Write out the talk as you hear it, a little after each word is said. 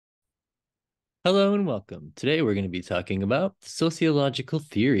Hello and welcome. Today we're going to be talking about sociological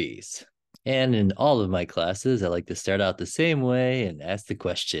theories. And in all of my classes, I like to start out the same way and ask the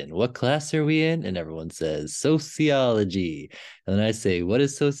question, what class are we in? And everyone says sociology. And then I say, what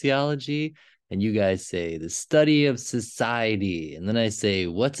is sociology? And you guys say the study of society. And then I say,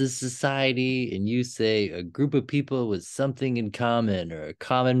 what's a society? And you say a group of people with something in common or a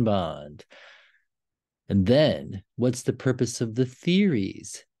common bond. And then, what's the purpose of the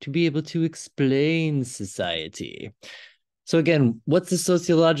theories? To be able to explain society. So, again, what's the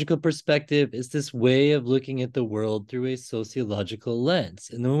sociological perspective? It's this way of looking at the world through a sociological lens.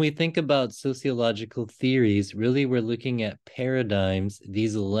 And when we think about sociological theories, really we're looking at paradigms,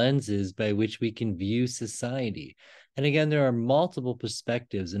 these lenses by which we can view society. And again, there are multiple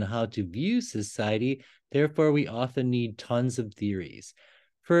perspectives in how to view society. Therefore, we often need tons of theories.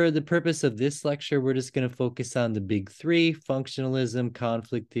 For the purpose of this lecture, we're just going to focus on the big three: functionalism,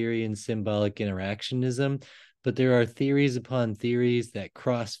 conflict theory, and symbolic interactionism. But there are theories upon theories that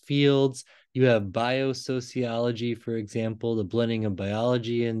cross fields. You have biosociology, for example, the blending of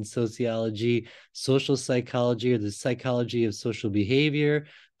biology and sociology, social psychology, or the psychology of social behavior,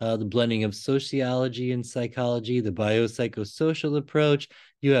 the blending of sociology and psychology, the biopsychosocial approach.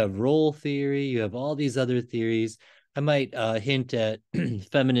 You have role theory, you have all these other theories. I might hint at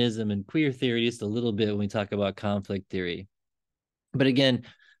feminism and queer theory just a little bit when we talk about conflict theory. But again,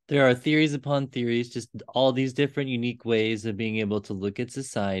 there are theories upon theories, just all these different unique ways of being able to look at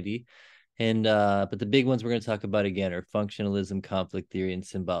society. And but the big ones we're going to talk about again are functionalism, conflict theory, and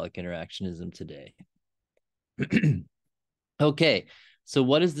symbolic interactionism today. Okay, so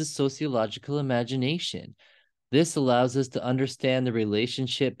what is the sociological imagination? This allows us to understand the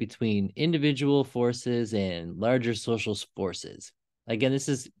relationship between individual forces and larger social forces. Again, this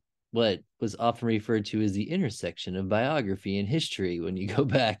is what was often referred to as the intersection of biography and history when you go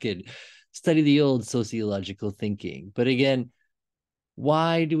back and study the old sociological thinking. But again,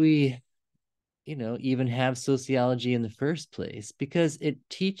 why do we, even have sociology in the first place? Because it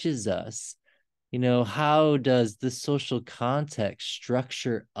teaches us, how does the social context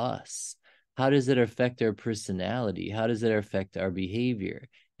structure us? How does it affect our personality? How does it affect our behavior?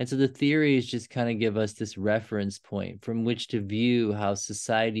 And so the theories just kind of give us this reference point from which to view how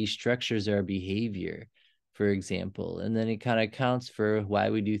society structures our behavior, for example. And then it kind of accounts for why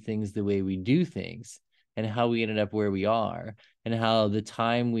we do things the way we do things and how we ended up where we are and how the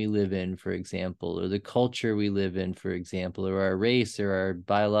time we live in, for example, or the culture we live in, for example, or our race or our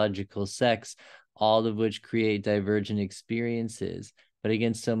biological sex, all of which create divergent experiences. But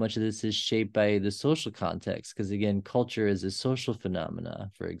again, so much of this is shaped by the social context, because again, culture is a social phenomena,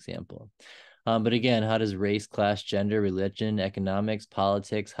 for example. But again, how does race, class, gender, religion, economics,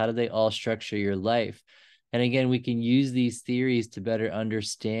 politics, how do they all structure your life? And again, we can use these theories to better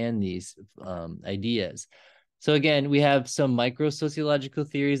understand these ideas. So again, we have some micro-sociological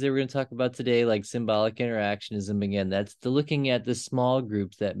theories that we're going to talk about today, like symbolic interactionism. Again, that's the looking at the small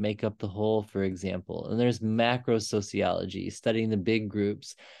groups that make up the whole, for example. And there's macro-sociology, studying the big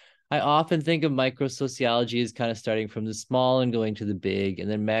groups. I often think of micro-sociology as kind of starting from the small and going to the big,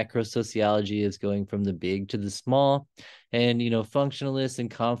 and then macro-sociology is going from the big to the small. And, functionalists and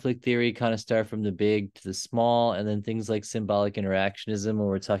conflict theory kind of start from the big to the small, and then things like symbolic interactionism, when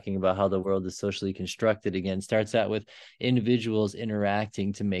we're talking about how the world is socially constructed, again, starts out with individuals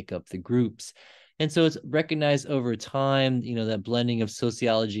interacting to make up the groups. And so it's recognized over time, that blending of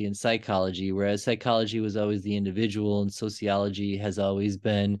sociology and psychology, whereas psychology was always the individual and sociology has always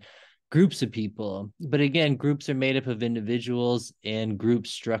been groups of people. But again, groups are made up of individuals and groups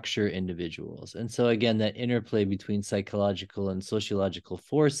structure individuals. And so again, that interplay between psychological and sociological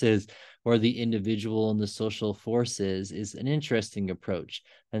forces, or the individual and the social forces, is an interesting approach.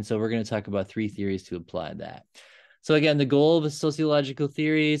 And so we're going to talk about three theories to apply that. So again, the goal of the sociological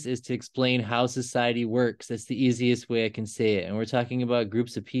theories is to explain how society works. That's the easiest way I can say it. And we're talking about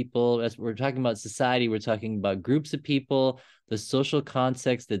groups of people. As we're talking about society, we're talking about groups of people, the social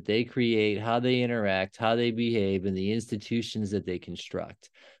context that they create, how they interact, how they behave, and the institutions that they construct.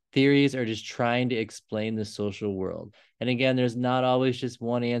 Theories are just trying to explain the social world. And again, there's not always just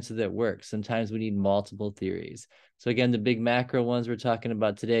one answer that works. Sometimes we need multiple theories. So again, the big macro ones we're talking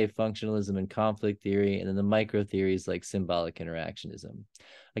about today, functionalism and conflict theory, and then the micro theories like symbolic interactionism.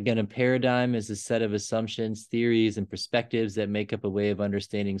 Again, a paradigm is a set of assumptions, theories, and perspectives that make up a way of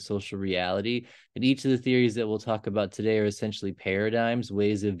understanding social reality. And each of the theories that we'll talk about today are essentially paradigms,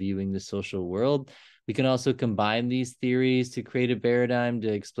 ways of viewing the social world. We can also combine these theories to create a paradigm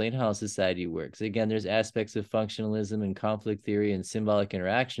to explain how society works. Again, there's aspects of functionalism and conflict theory and symbolic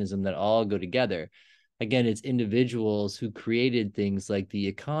interactionism that all go together. again, it's individuals who created things like the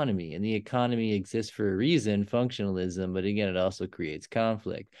economy, and the economy exists for a reason, functionalism, but again, it also creates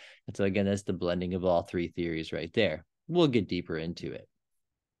conflict. And so again, that's the blending of all three theories right there. We'll get deeper into it.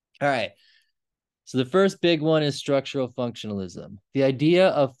 All right. So the first big one is structural functionalism. The idea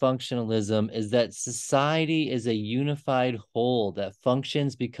of functionalism is that society is a unified whole that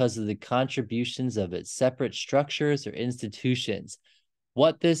functions because of the contributions of its separate structures or institutions.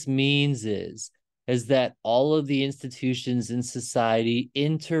 What this means is that all of the institutions in society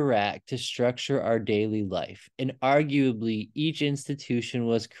interact to structure our daily life. And arguably, each institution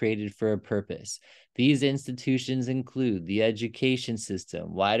was created for a purpose. These institutions include the education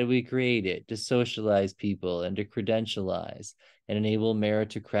system. Why do we create it? To socialize people and to credentialize and enable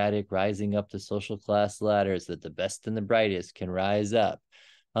meritocratic rising up the social class ladders that the best and the brightest can rise up.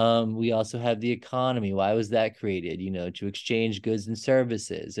 We also have the economy. Why was that created? To exchange goods and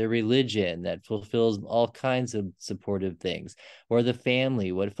services. A religion that fulfills all kinds of supportive things. Or the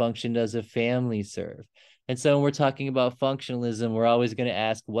family. What function does a family serve? And so when we're talking about functionalism, we're always going to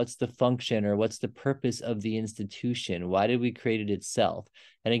ask, what's the function or what's the purpose of the institution? Why did we create it itself?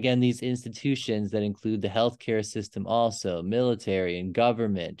 And again, these institutions that include the healthcare system also, military and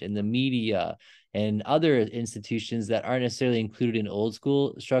government and the media and other institutions that aren't necessarily included in old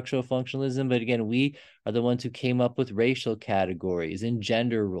school structural functionalism. But again, we are the ones who came up with racial categories and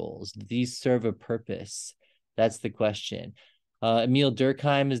gender roles. These serve a purpose. That's the question. Emile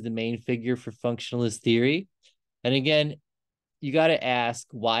Durkheim is the main figure for functionalist theory. And again, you got to ask,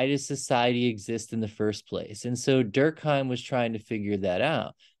 why does society exist in the first place? And so Durkheim was trying to figure that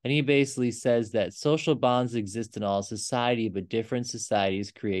out. And he basically says that social bonds exist in all society, but different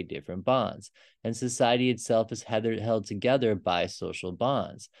societies create different bonds. And society itself is held together by social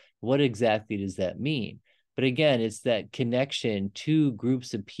bonds. What exactly does that mean? But again, it's that connection to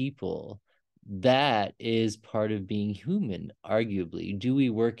groups of people that is part of being human, arguably. Do we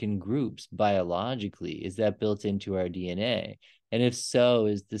work in groups biologically? Is that built into our DNA? And if so,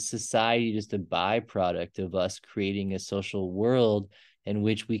 is the society just a byproduct of us creating a social world in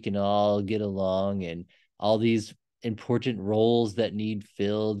which we can all get along and all these important roles that need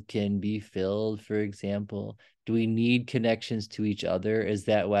filled can be filled, for example? Do we need connections to each other? Is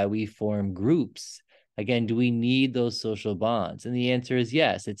that why we form groups? Again, do we need those social bonds? And the answer is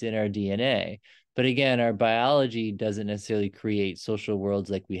yes, it's in our DNA. But again, our biology doesn't necessarily create social worlds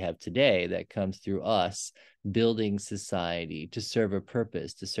like we have today. That comes through us building society to serve a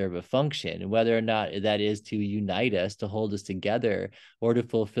purpose, to serve a function, and whether or not that is to unite us, to hold us together, or to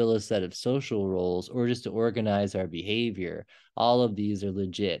fulfill a set of social roles, or just to organize our behavior. All of these are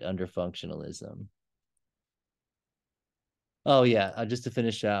legit under functionalism. Oh, yeah. Just to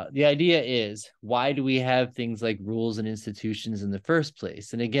finish out, the idea is, why do we have things like rules and institutions in the first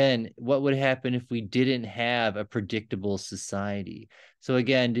place? And again, what would happen if we didn't have a predictable society? So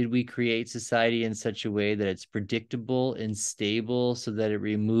again, did we create society in such a way that it's predictable and stable so that it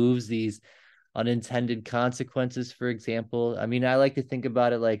removes these unintended consequences, for example? I mean, I like to think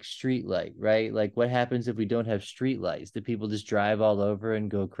about it like street light, right? Like, what happens if we don't have street lights? Do people just drive all over and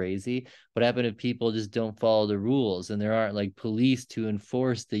go crazy? What happens if people just don't follow the rules and there aren't like police to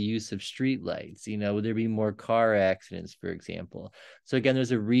enforce the use of street lights? Would there be more car accidents, for example? So again,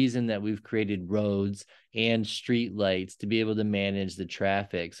 there's a reason that we've created roads and street lights to be able to manage the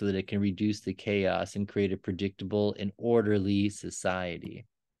traffic so that it can reduce the chaos and create a predictable and orderly society.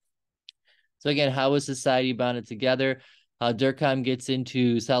 So again, how is society bonded together? Durkheim gets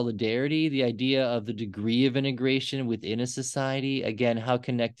into solidarity, the idea of the degree of integration within a society. Again, how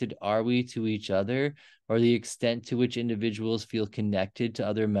connected are we to each other, or the extent to which individuals feel connected to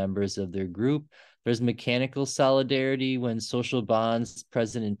other members of their group. There's mechanical solidarity when social bonds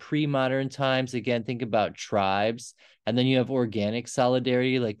present in pre-modern times. Again, think about tribes. And then you have organic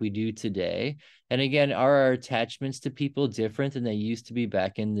solidarity like we do today. And again, are our attachments to people different than they used to be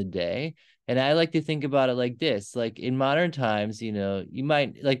back in the day? And I like to think about it like this, like in modern times, you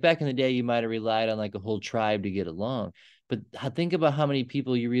might, like back in the day, you might have relied on like a whole tribe to get along. But think about how many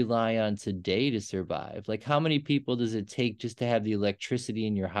people you rely on today to survive. Like, how many people does it take just to have the electricity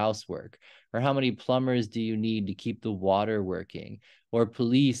in your house work? Or how many plumbers do you need to keep the water working? Or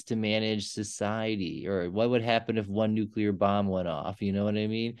police to manage society? Or what would happen if one nuclear bomb went off? You know what I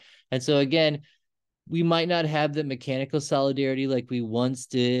mean? And so again, we might not have the mechanical solidarity like we once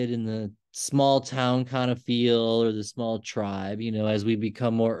did in the small town kind of feel or the small tribe, as we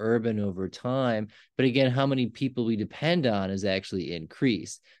become more urban over time. But again, how many people we depend on is actually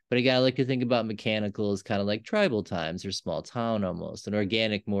increased. But again, I like to think about mechanical as kind of like tribal times or small town almost, and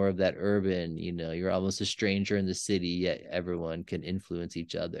organic more of that urban, you're almost a stranger in the city, yet everyone can influence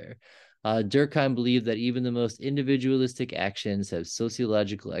each other. Durkheim believed that even the most individualistic actions have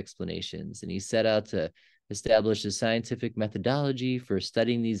sociological explanations, and he set out to establish a scientific methodology for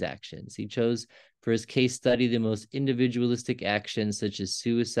studying these actions. He chose for his case study the most individualistic actions, such as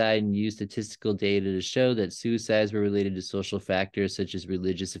suicide, and used statistical data to show that suicides were related to social factors such as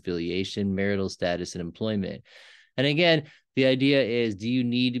religious affiliation, marital status, and employment. And again, the idea is, do you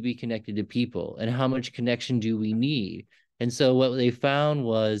need to be connected to people? And how much connection do we need? And so what they found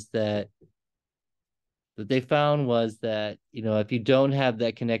was that if you don't have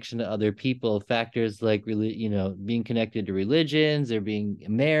that connection to other people, factors like being connected to religions or being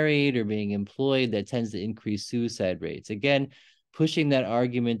married or being employed, that tends to increase suicide rates. Again, pushing that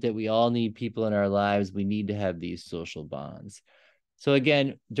argument that we all need people in our lives, we need to have these social bonds. So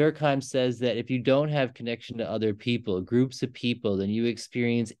again, Durkheim says that if you don't have connection to other people, groups of people, then you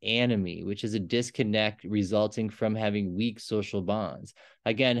experience anomie, which is a disconnect resulting from having weak social bonds.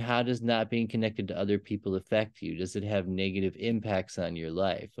 Again, how does not being connected to other people affect you? Does it have negative impacts on your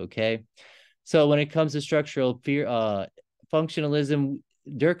life? Okay. So when it comes to structural functionalism,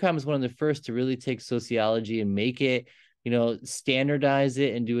 Durkheim is one of the first to really take sociology and make it, standardize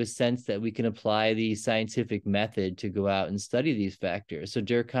it into a sense that we can apply the scientific method to go out and study these factors. So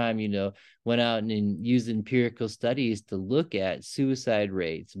Durkheim, went out and used empirical studies to look at suicide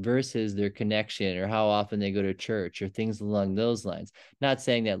rates versus their connection or how often they go to church or things along those lines. Not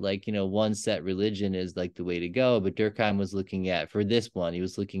saying that one set religion is like the way to go, but Durkheim was looking at, for this one, he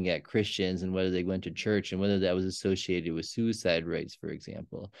was looking at Christians and whether they went to church and whether that was associated with suicide rates, for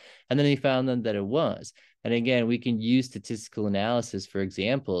example. And then he found that it was. And again, we can use statistical analysis, for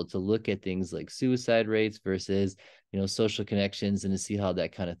example, to look at things like suicide rates versus, social connections and to see how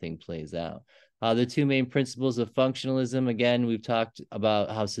that kind of thing plays out. The two main principles of functionalism, again, we've talked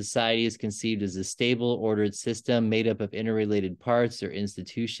about how society is conceived as a stable, ordered system made up of interrelated parts or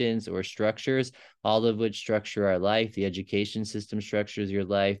institutions or structures, all of which structure our life. The education system structures your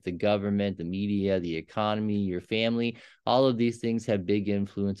life, the government, the media, the economy, your family. All of these things have big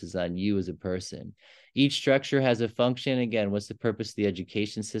influences on you as a person. Each structure has a function. Again, what's the purpose of the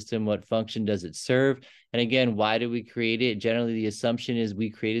education system? What function does it serve? And again, why did we create it? Generally, the assumption is we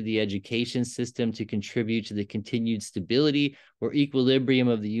created the education system to contribute to the continued stability or equilibrium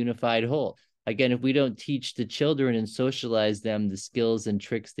of the unified whole. Again, if we don't teach the children and socialize them the skills and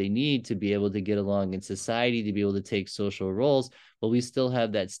tricks they need to be able to get along in society, to be able to take social roles, well, we still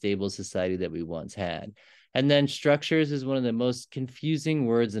have that stable society that we once had. And then structures is one of the most confusing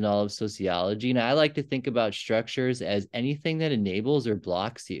words in all of sociology. And I like to think about structures as anything that enables or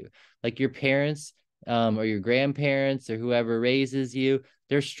blocks you. Like your parents or your grandparents or whoever raises you,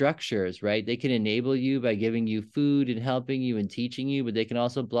 they're structures, right? They can enable you by giving you food and helping you and teaching you, but they can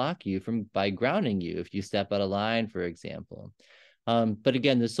also block you by grounding you if you step out of line, for example. But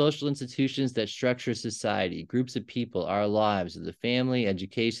again, the social institutions that structure society, groups of people, our lives, the family,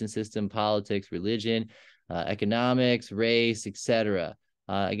 education system, politics, religion, economics, race, etc.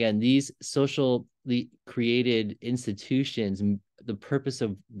 Again, these socially created institutions, the purpose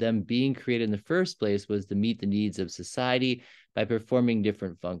of them being created in the first place was to meet the needs of society by performing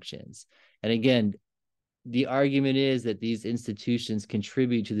different functions. And again, the argument is that these institutions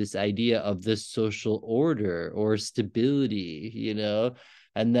contribute to this idea of the social order or stability,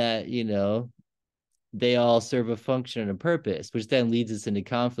 and that, they all serve a function and a purpose, which then leads us into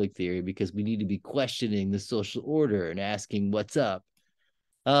conflict theory because we need to be questioning the social order and asking what's up.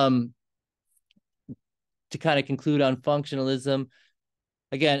 To kind of conclude on functionalism,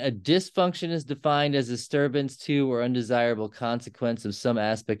 again, a dysfunction is defined as a disturbance to or undesirable consequence of some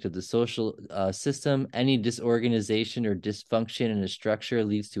aspect of the social system. Any disorganization or dysfunction in a structure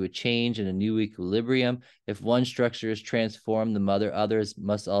leads to a change in a new equilibrium. If one structure is transformed, others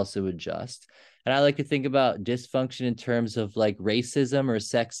must also adjust. And I like to think about dysfunction in terms of like racism or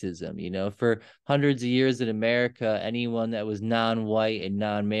sexism. For hundreds of years in America, anyone that was non-white and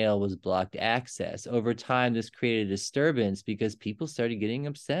non-male was blocked access. Over time, this created a disturbance because people started getting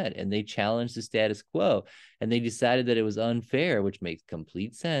upset and they challenged the status quo and they decided that it was unfair, which makes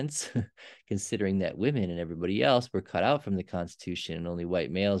complete sense considering that women and everybody else were cut out from the Constitution and only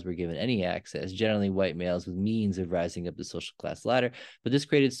white males were given any access, generally white males with means of rising up the social class ladder. But this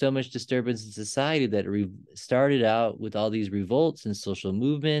created so much disturbance in society that it started out with all these revolts and social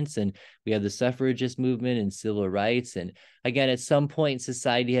movements, and we have the suffragist movement and civil rights. And again, at some point,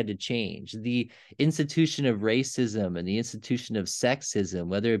 society had to change. The institution of racism and the institution of sexism,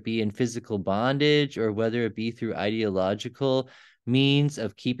 whether it be in physical bondage or whether it be through ideological means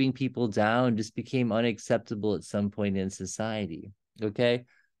of keeping people down, just became unacceptable at some point in society. Okay.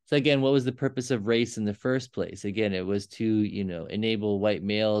 So again, what was the purpose of race in the first place? Again, it was to, enable white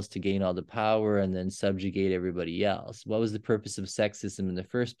males to gain all the power and then subjugate everybody else. What was the purpose of sexism in the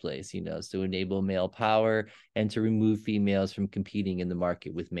first place? To enable male power and to remove females from competing in the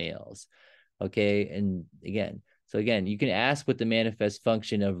market with males. Okay. And again, you can ask what the manifest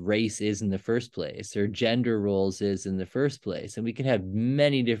function of race is in the first place, or gender roles is in the first place. And we can have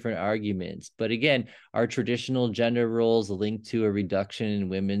many different arguments. But again, are traditional gender roles linked to a reduction in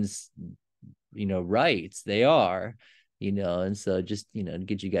women's, rights? They are, and so just, to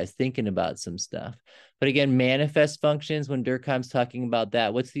get you guys thinking about some stuff. But again, manifest functions, when Durkheim's talking about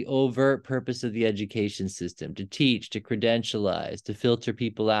that, what's the overt purpose of the education system? To teach, to credentialize, to filter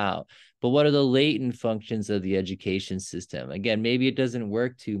people out. But what are the latent functions of the education system? Again, maybe it doesn't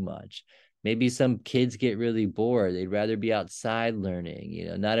work too much. Maybe some kids get really bored. They'd rather be outside learning.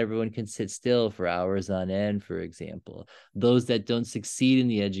 Not everyone can sit still for hours on end, for example. Those that don't succeed in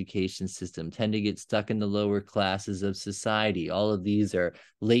the education system tend to get stuck in the lower classes of society. All of these are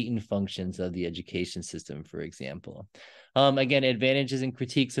latent functions of the education system, for example. Again, advantages and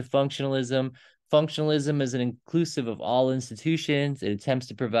critiques of functionalism. Functionalism is an inclusive of all institutions. It attempts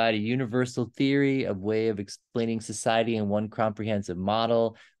to provide a universal theory, a way of explaining society in one comprehensive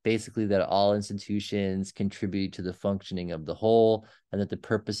model, basically that all institutions contribute to the functioning of the whole, and that the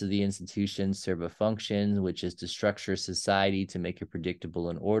purpose of the institutions serve a function, which is to structure society to make it predictable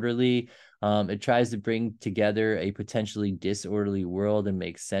and orderly. It tries to bring together a potentially disorderly world and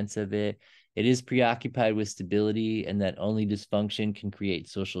make sense of it. It is preoccupied with stability and that only dysfunction can create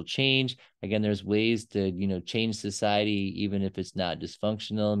social change. Again, there's ways to, change society, even if it's not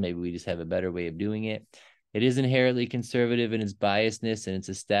dysfunctional. Maybe we just have a better way of doing it. It is inherently conservative in its biasness, and it's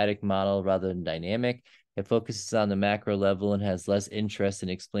a static model rather than dynamic. It focuses on the macro level and has less interest in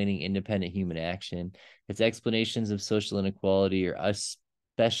explaining independent human action. Its explanations of social inequality are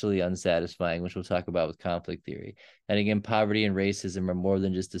especially unsatisfying, which we'll talk about with conflict theory. And again, poverty and racism are more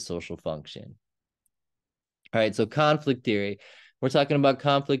than just a social function. All right, so conflict theory. We're talking about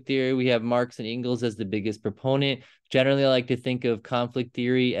conflict theory. We have Marx and Engels as the biggest proponent. Generally, I like to think of conflict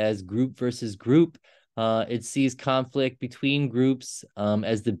theory as group versus group. It sees conflict between groups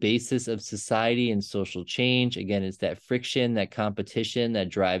as the basis of society and social change. Again, it's that friction, that competition that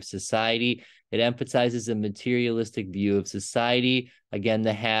drives society. It emphasizes a materialistic view of society. Again,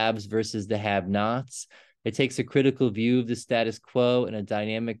 the haves versus the have-nots. It takes a critical view of the status quo and a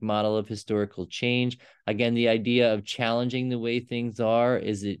dynamic model of historical change. Again, the idea of challenging the way things are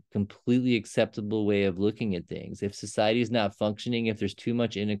is a completely acceptable way of looking at things. If society is not functioning, if there's too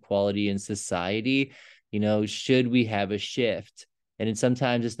much inequality in society, should we have a shift? And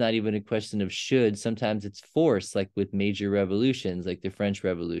sometimes it's not even a question of should. Sometimes it's force, like with major revolutions, like the French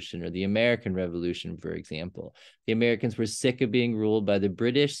Revolution or the American Revolution, for example. The Americans were sick of being ruled by the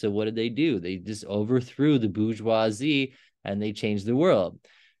British. So what did they do? They just overthrew the bourgeoisie and they changed the world.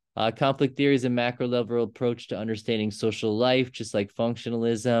 Conflict theory is a macro level approach to understanding social life, just like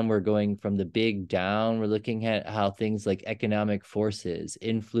functionalism. We're going from the big down. We're looking at how things like economic forces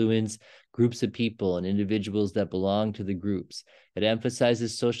influence groups of people and individuals that belong to the groups. It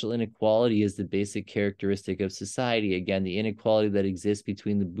emphasizes social inequality as the basic characteristic of society. Again, the inequality that exists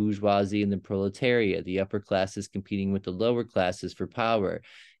between the bourgeoisie and the proletariat, the upper classes competing with the lower classes for power,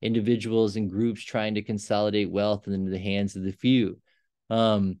 individuals and groups trying to consolidate wealth into the hands of the few.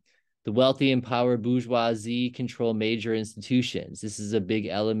 The wealthy and power bourgeoisie control major institutions. This is a big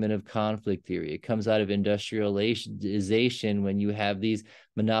element of conflict theory. It comes out of industrialization when you have these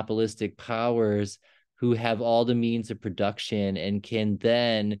monopolistic powers who have all the means of production and can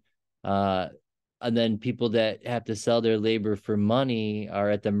then, and then people that have to sell their labor for money are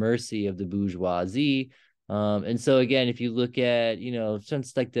at the mercy of the bourgeoisie. And so again, if you look at,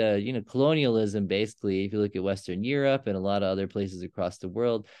 since like the, colonialism, basically, if you look at Western Europe and a lot of other places across the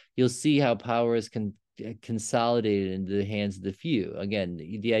world, you'll see how power is consolidated into the hands of the few. Again,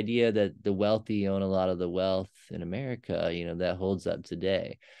 the idea that the wealthy own a lot of the wealth in America, that holds up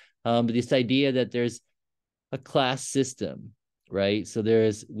today. But this idea that there's a class system, right? So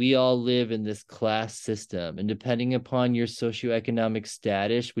we all live in this class system, and depending upon your socioeconomic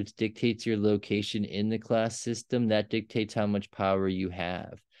status, which dictates your location in the class system, that dictates how much power you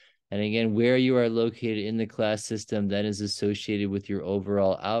have. And again, where you are located in the class system then is associated with your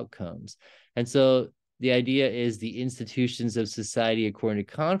overall outcomes. And so the idea is the institutions of society, according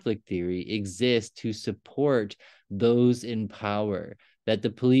to conflict theory, exist to support those in power. That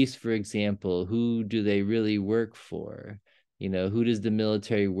the police, for example, who do they really work for? Who does the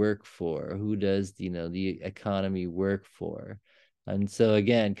military work for? Who does, the economy work for? And so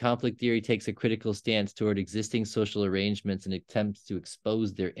again, conflict theory takes a critical stance toward existing social arrangements and attempts to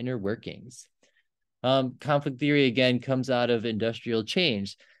expose their inner workings. Conflict theory again comes out of industrial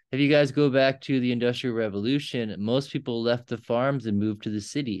change. If you guys go back to the Industrial Revolution, most people left the farms and moved to the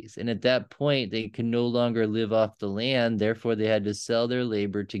cities. And at that point, they could no longer live off the land. Therefore, they had to sell their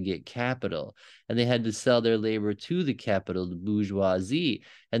labor to get capital. And they had to sell their labor to the capital, the bourgeoisie.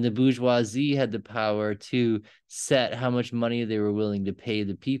 And the bourgeoisie had the power to set how much money they were willing to pay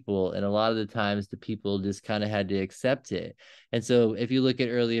the people. And a lot of the times, the people just kind of had to accept it. And so if you look at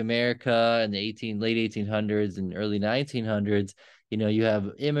early America in the late 1800s and early 1900s, you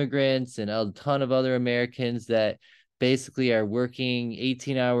have immigrants and a ton of other Americans that basically are working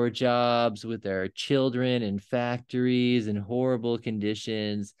 18-hour jobs with their children in factories in horrible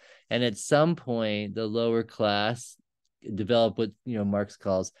conditions. And at some point, the lower class develop what, Marx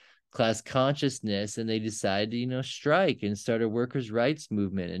calls class consciousness, and they decided to, strike and start a workers' rights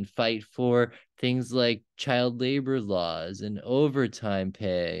movement and fight for things like child labor laws and overtime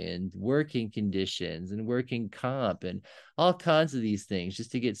pay and working conditions and working comp and all kinds of these things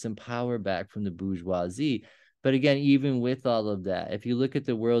just to get some power back from the bourgeoisie. But again, even with all of that, if you look at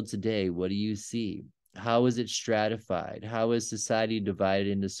the world today, what do you see? How is it stratified? How is society divided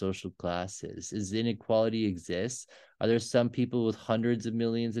into social classes? Is inequality exists? Are there some people with hundreds of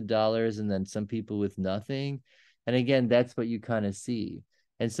millions of dollars and then some people with nothing? And again, that's what you kind of see.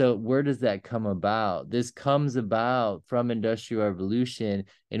 And so where does that come about? This comes about from industrial revolution,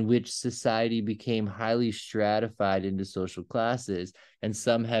 in which society became highly stratified into social classes, and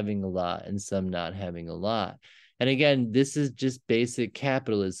some having a lot and some not having a lot. And again, this is just basic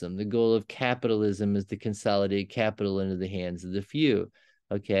capitalism. The goal of capitalism is to consolidate capital into the hands of the few.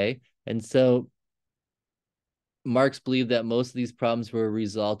 Okay. And so Marx believed that most of these problems were a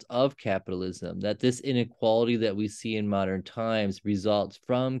result of capitalism, that this inequality that we see in modern times results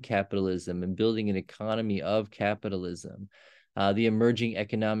from capitalism and building an economy of capitalism, the emerging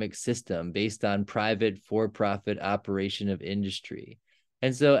economic system based on private for-profit operation of industry.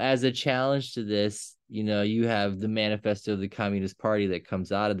 And so as a challenge to this, you have the manifesto of the Communist Party that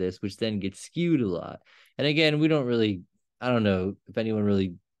comes out of this, which then gets skewed a lot. And again, I don't know if anyone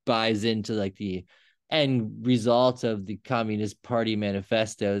really buys into like the end result of the Communist Party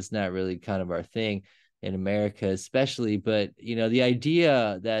manifesto. Is not really kind of our thing in America, especially. But, the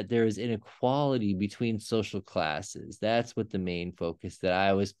idea that there is inequality between social classes, that's what the main focus that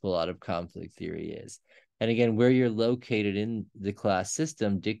I always pull out of conflict theory is. And again, where you're located in the class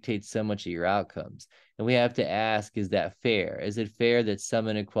system dictates so much of your outcomes. And we have to ask, is that fair? Is it fair that some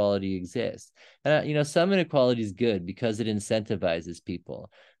inequality exists? And, some inequality is good because it incentivizes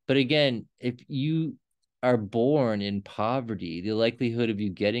people. But again, if you are born in poverty, the likelihood of you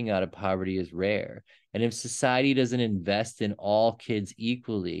getting out of poverty is rare. And if society doesn't invest in all kids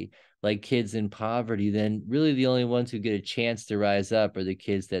equally, like kids in poverty, then really the only ones who get a chance to rise up are the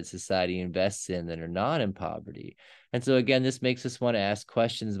kids that society invests in that are not in poverty. And so again, this makes us want to ask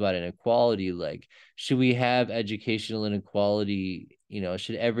questions about inequality, like, should we have educational inequality?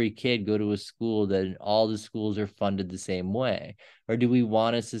 Should every kid go to a school that all the schools are funded the same way? Or do we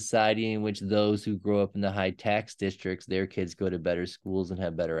want a society in which those who grow up in the high tax districts, their kids go to better schools and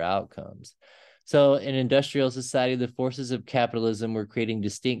have better outcomes? So in industrial society, the forces of capitalism were creating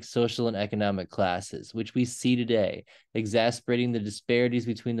distinct social and economic classes, which we see today, exacerbating the disparities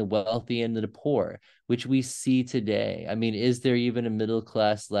between the wealthy and the poor, which we see today. I mean, is there even a middle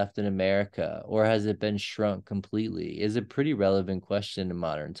class left in America, or has it been shrunk completely? Is a pretty relevant question in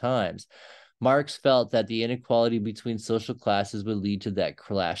modern times. Marx felt that the inequality between social classes would lead to that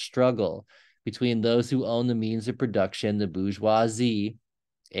class struggle between those who own the means of production, the bourgeoisie,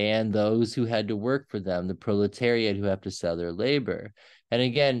 and those who had to work for them, the proletariat who have to sell their labor. And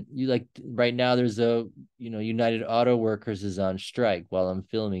again, right now there's United Auto Workers is on strike while I'm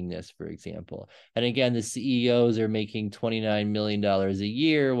filming this, for example. And again, the CEOs are making $29 million a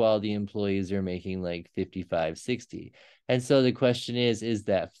year while the employees are making like 55, 60. And so the question is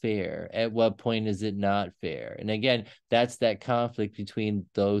that fair? At what point is it not fair? And again, that's that conflict between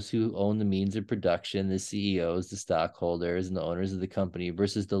those who own the means of production, the CEOs, the stockholders, and the owners of the company,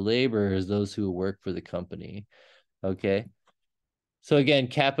 versus the laborers, those who work for the company. Okay. So again,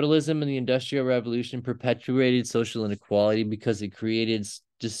 capitalism and the Industrial Revolution perpetuated social inequality because it created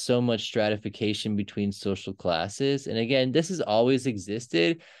just so much stratification between social classes. And again, this has always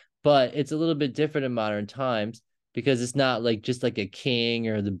existed, but it's a little bit different in modern times because it's not like just like a king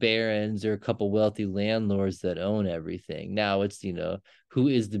or the barons or a couple wealthy landlords that own everything. Now it's, who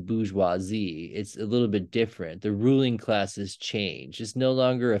is the bourgeoisie? It's a little bit different. The ruling classes change. It's no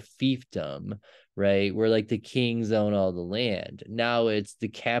longer a fiefdom, right? Where like the kings own all the land. Now it's the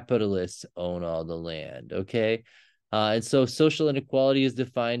capitalists own all the land, okay? And so social inequality is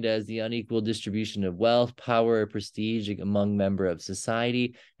defined as the unequal distribution of wealth, power, or prestige among members of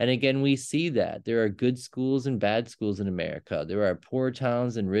society. And again, we see that there are good schools and bad schools in America. There are poor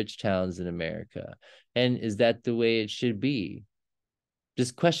towns and rich towns in America. And is that the way it should be?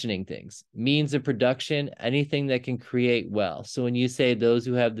 Just questioning things. Means of production, anything that can create wealth. So when you say those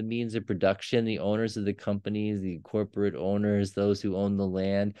who have the means of production, the owners of the companies, the corporate owners, those who own the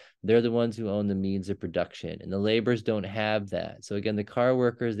land, they're the ones who own the means of production. And the laborers don't have that. So again, the car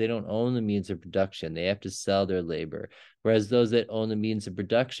workers, they don't own the means of production. They have to sell their labor. Whereas those that own the means of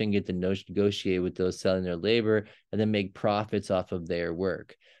production get to negotiate with those selling their labor and then make profits off of their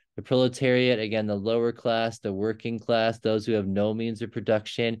work. The proletariat, again, the lower class, the working class, those who have no means of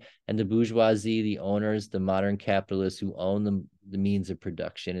production, and the bourgeoisie, the owners, the modern capitalists who own the means of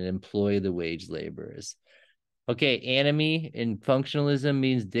production and employ the wage laborers. Okay, anomie in functionalism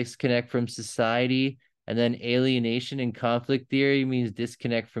means disconnect from society. And then alienation in conflict theory means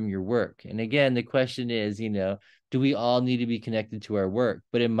disconnect from your work. And again, the question is, do we all need to be connected to our work?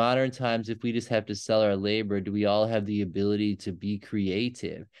 But in modern times, if we just have to sell our labor, do we all have the ability to be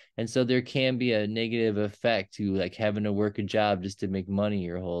creative? And so there can be a negative effect to like having to work a job just to make money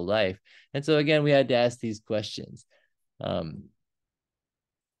your whole life. And so again, we had to ask these questions.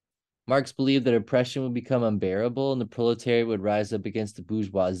 Marx believed that oppression would become unbearable and the proletariat would rise up against the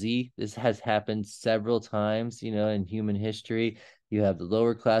bourgeoisie. This has happened several times, in human history. You have the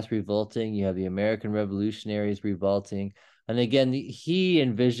lower class revolting, you have the American revolutionaries revolting. And again, he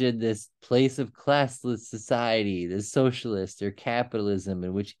envisioned this place of classless society, this socialist or capitalism,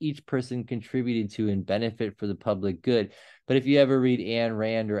 in which each person contributed to and benefit for the public good. But if you ever read Ayn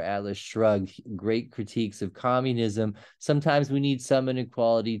Rand or Atlas Shrugged, great critiques of communism, sometimes we need some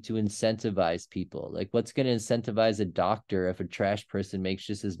inequality to incentivize people. Like, what's going to incentivize a doctor if a trash person makes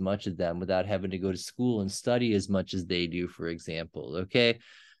just as much as them without having to go to school and study as much as they do, for example? Okay.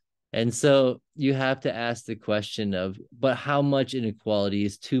 And so you have to ask the question of, but how much inequality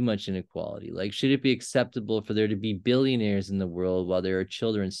is too much inequality? Like, should it be acceptable for there to be billionaires in the world while there are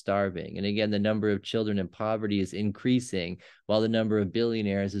children starving? And again, the number of children in poverty is increasing while the number of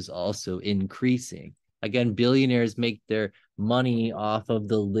billionaires is also increasing. Again, billionaires make their money off of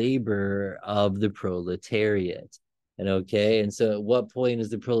the labor of the proletariat. And so at what point is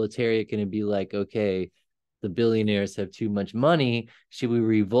the proletariat going to be like, okay, the billionaires have too much money, should we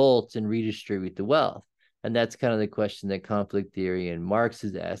revolt and redistribute the wealth? And that's kind of the question that conflict theory and Marx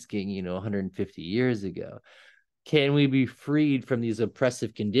is asking, 150 years ago. Can we be freed from these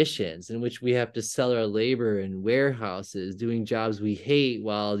oppressive conditions in which we have to sell our labor in warehouses, doing jobs we hate,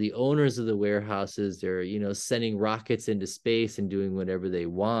 while the owners of the warehouses are, sending rockets into space and doing whatever they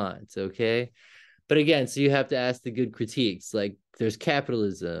want, okay? But again, so you have to ask the good critiques. Like, there's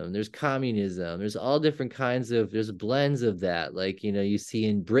capitalism, there's communism, there's all different kinds of, there's blends of that. Like, you see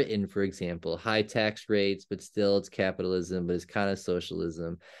in Britain, for example, high tax rates, but still it's capitalism, but it's kind of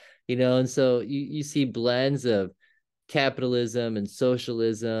socialism, and so you see blends of capitalism and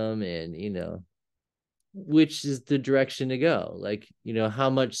socialism and, which is the direction to go. Like, how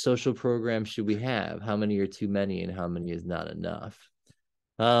much social programs should we have? How many are too many and how many is not enough?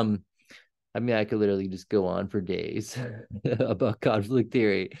 I mean, I could literally just go on for days about conflict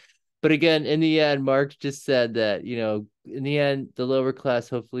theory. But again, in the end, Marx just said that, in the end, the lower class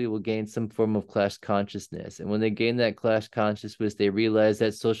hopefully will gain some form of class consciousness. And when they gain that class consciousness, they realize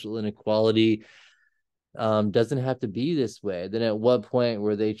that social inequality doesn't have to be this way. Then at what point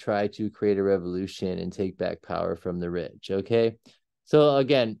where they try to create a revolution and take back power from the rich, okay? So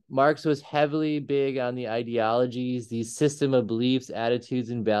again, Marx was heavily big on the ideologies, the system of beliefs,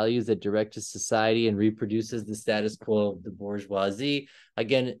 attitudes, and values that direct a society and reproduces the status quo of the bourgeoisie.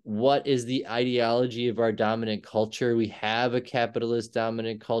 Again, what is the ideology of our dominant culture? We have a capitalist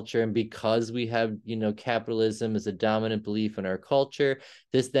dominant culture, and because we have, capitalism as a dominant belief in our culture,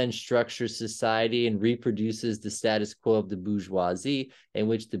 this then structures society and reproduces the status quo of the bourgeoisie, in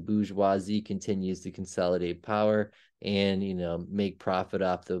which the bourgeoisie continues to consolidate power and, make profit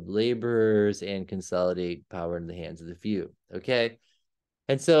off the laborers and consolidate power in the hands of the few, okay?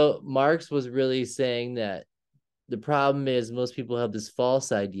 And so Marx was really saying that the problem is most people have this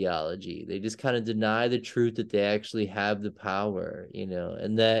false ideology. They just kind of deny the truth that they actually have the power,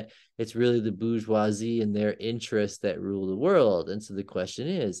 and that it's really the bourgeoisie and their interests that rule the world. And so the question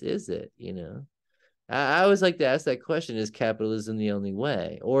is it, I always like to ask that question, is capitalism the only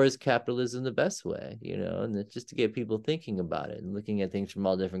way? Or is capitalism the best way? And it's just to get people thinking about it and looking at things from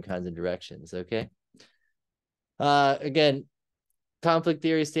all different kinds of directions, okay? Again, conflict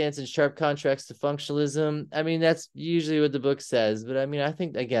theory stands in sharp contrast to functionalism. I mean, that's usually what the book says, but I mean, I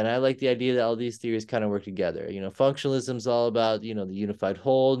think, again, I like the idea that all these theories kind of work together. Functionalism is all about, the unified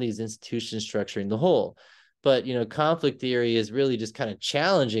whole, these institutions structuring the whole. But, conflict theory is really just kind of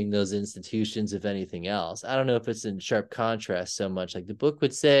challenging those institutions, if anything else. I don't know if it's in sharp contrast so much like the book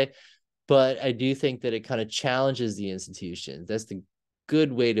would say, but I do think that it kind of challenges the institutions. That's the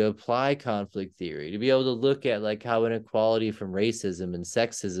good way to apply conflict theory, to be able to look at like how inequality from racism and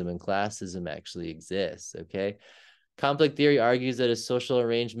sexism and classism actually exists. Okay. Conflict theory argues that a social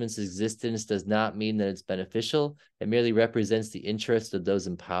arrangement's existence does not mean that it's beneficial. It merely represents the interest of those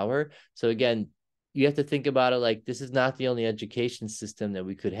in power. So again, you have to think about it like this is not the only education system that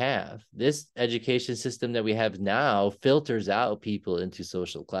we could have. This education system that we have now filters out people into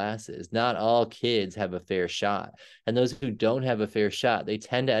social classes. Not all kids have a fair shot. And those who don't have a fair shot, they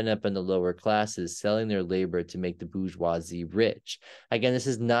tend to end up in the lower classes, selling their labor to make the bourgeoisie rich. Again, this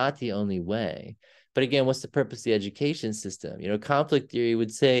is not the only way. But again, what's the purpose of the education system? Conflict theory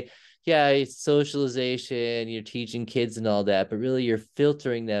would say, yeah, it's socialization, you're teaching kids and all that, but really you're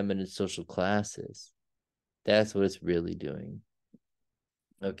filtering them into social classes. That's what it's really doing.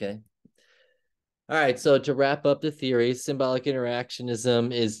 Okay. All right, so to wrap up the theory, symbolic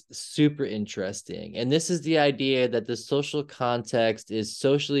interactionism is super interesting. And this is the idea that the social context is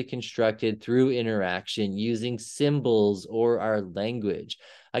socially constructed through interaction using symbols or our language.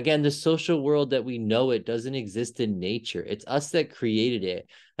 Again, the social world that we know it doesn't exist in nature. It's us that created it.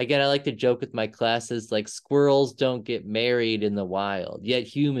 Again, I like to joke with my classes like squirrels don't get married in the wild, yet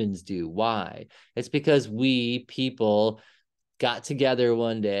humans do. Why? It's because we people got together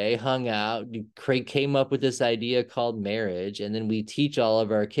one day, hung out, came up with this idea called marriage, and then we teach all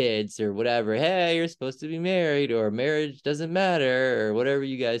of our kids or whatever, hey, you're supposed to be married, or marriage doesn't matter, or whatever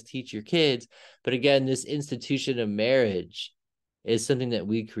you guys teach your kids. But again, this institution of marriage is something that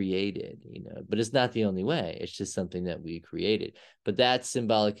we created, but it's not the only way. It's just something that we created. But that's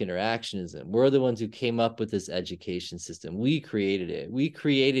symbolic interactionism. We're the ones who came up with this education system. We created it. We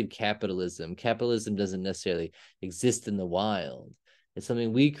created capitalism. Capitalism doesn't necessarily exist in the wild. It's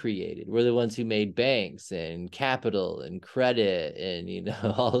something we created. We're the ones who made banks and capital and credit and,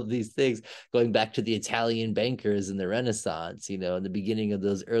 all of these things, going back to the Italian bankers in the Renaissance, in the beginning of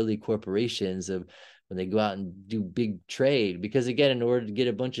those early corporations of when they go out and do big trade. Because again, in order to get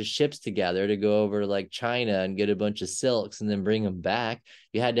a bunch of ships together to go over to like China and get a bunch of silks and then bring them back,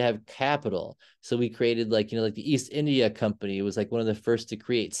 you had to have capital. So we created like the East India Company was like one of the first to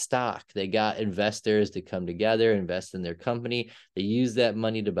create stock. They got investors to come together, invest in their company. They used that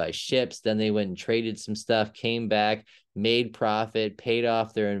money to buy ships. Then they went and traded some stuff, came back, made profit, paid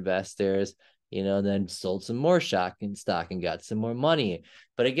off their investors, and then sold some more stock and got some more money.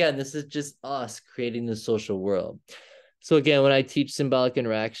 But again, this is just us creating the social world. So again, when I teach symbolic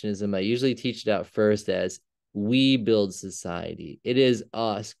interactionism, I usually teach it out first as we build society. It is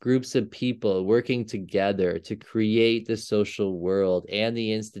us, groups of people working together to create the social world and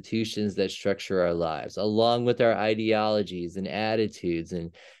the institutions that structure our lives, along with our ideologies and attitudes.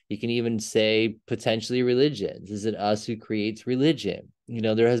 And you can even say potentially religions. Is it us who creates religion?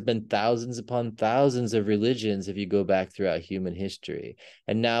 There has been thousands upon thousands of religions if you go back throughout human history.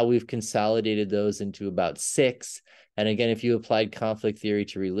 And now we've consolidated those into about 6. And again, if you applied conflict theory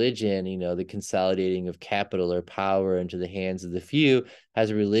to religion, the consolidating of capital or power into the hands of the few,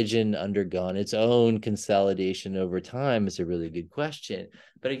 has religion undergone its own consolidation over time? Is a really good question.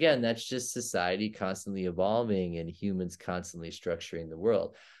 But again, that's just society constantly evolving and humans constantly structuring the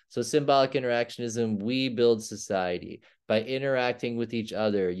world. So symbolic interactionism, we build society by interacting with each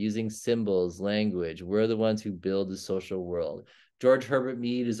other, using symbols, language. We're the ones who build the social world. George Herbert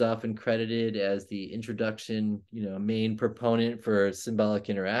Mead is often credited as the introduction, main proponent for symbolic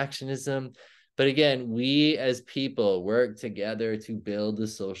interactionism. But again, we as people work together to build the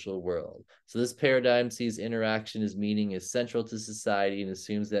social world. So this paradigm sees interaction as meaning as central to society and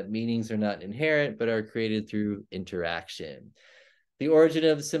assumes that meanings are not inherent, but are created through interaction. The origin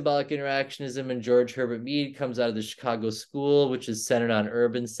of symbolic interactionism and George Herbert Mead comes out of the Chicago School, which is centered on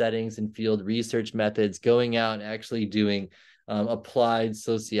urban settings and field research methods, going out and actually doing applied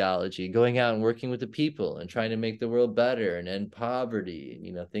sociology, going out and working with the people and trying to make the world better and end poverty,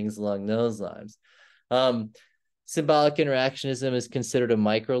 and things along those lines. Symbolic interactionism is considered a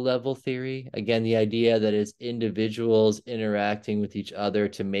micro level theory. Again, the idea that it's individuals interacting with each other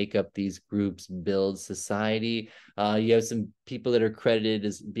to make up these groups, build society. You have some people that are credited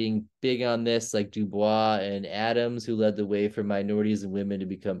as being big on this, like Dubois and Adams, who led the way for minorities and women to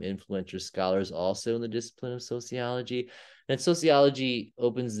become influential scholars also in the discipline of sociology. And sociology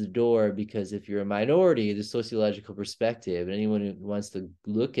opens the door because if you're a minority, the sociological perspective, and anyone who wants to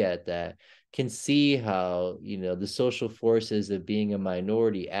look at that can see how, the social forces of being a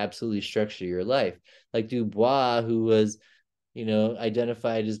minority absolutely structure your life. Like Dubois, who was,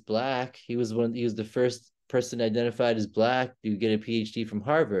 identified as Black, he was the first person identified as Black to get a PhD from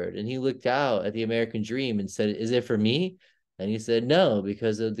Harvard. And he looked out at the American dream and said, "Is it for me?" And he said, "No,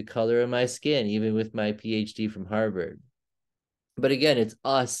 because of the color of my skin, even with my PhD from Harvard." But again, it's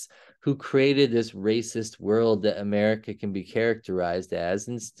us who created this racist world that America can be characterized as,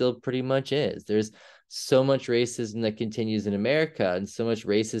 and still pretty much is. There's so much racism that continues in America, and so much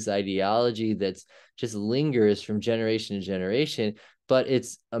racist ideology that's just lingers from generation to generation. But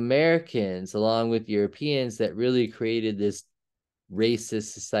it's Americans, along with Europeans, that really created this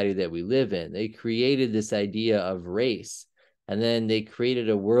racist society that we live in. They created this idea of race. And then they created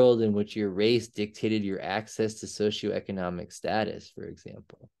a world in which your race dictated your access to socioeconomic status, for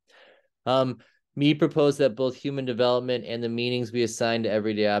example. Um, Me propose that both human development and the meanings we assign to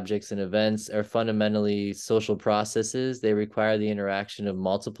everyday objects and events are fundamentally social processes. They require the interaction of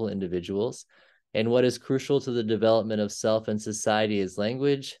multiple individuals. And what is crucial to the development of self and society is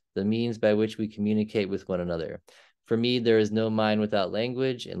language, the means by which we communicate with one another. For me, there is no mind without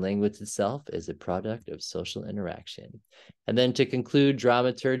language, and language itself is a product of social interaction. And then to conclude,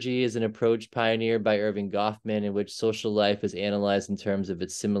 dramaturgy is an approach pioneered by Irving Goffman in which social life is analyzed in terms of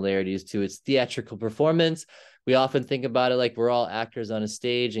its similarities to its theatrical performance. We often think about it like we're all actors on a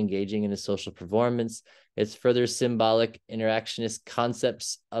stage engaging in a social performance. It's further symbolic interactionist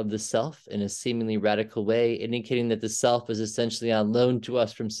concepts of the self in a seemingly radical way, indicating that the self is essentially on loan to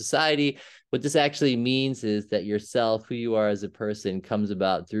us from society. What this actually means is that yourself, who you are as a person, comes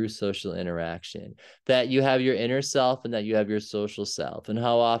about through social interaction, that you have your inner self and that you have your social self. And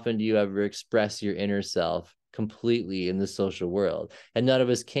how often do you ever express your inner self completely in the social world? And none of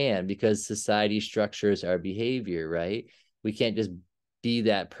us can, because society structures our behavior, right? We can't just be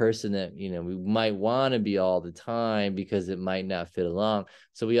that person that we might want to be all the time because it might not fit along.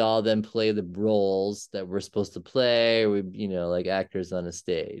 So we all then play the roles that we're supposed to play, or we like actors on a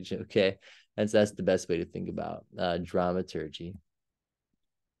stage. Okay, and so that's the best way to think about dramaturgy.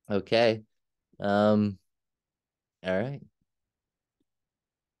 Okay. All right,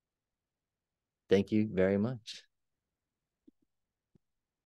 thank you very much.